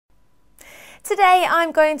Today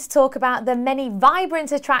I'm going to talk about the many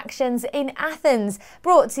vibrant attractions in Athens,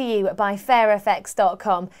 brought to you by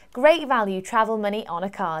FairFX.com. Great value travel money on a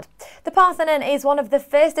card. The Parthenon is one of the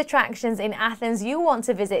first attractions in Athens you want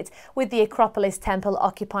to visit, with the Acropolis Temple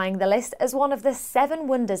occupying the list as one of the 7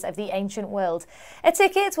 wonders of the ancient world. A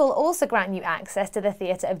ticket will also grant you access to the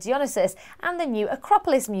Theatre of Dionysus and the new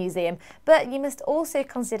Acropolis Museum, but you must also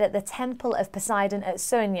consider the Temple of Poseidon at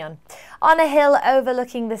Soignon. On a hill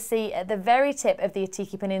overlooking the sea at the very tip of the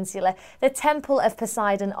Attiki Peninsula, the Temple of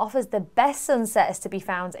Poseidon offers the best sunsets to be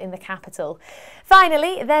found in the capital.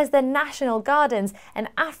 Finally, there's the National Gardens, an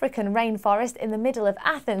African rainforest in the middle of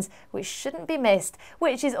Athens, which shouldn't be missed,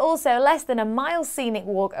 which is also less than a mile scenic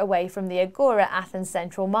walk away from the Agora Athens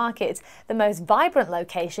Central Market, the most vibrant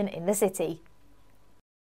location in the city.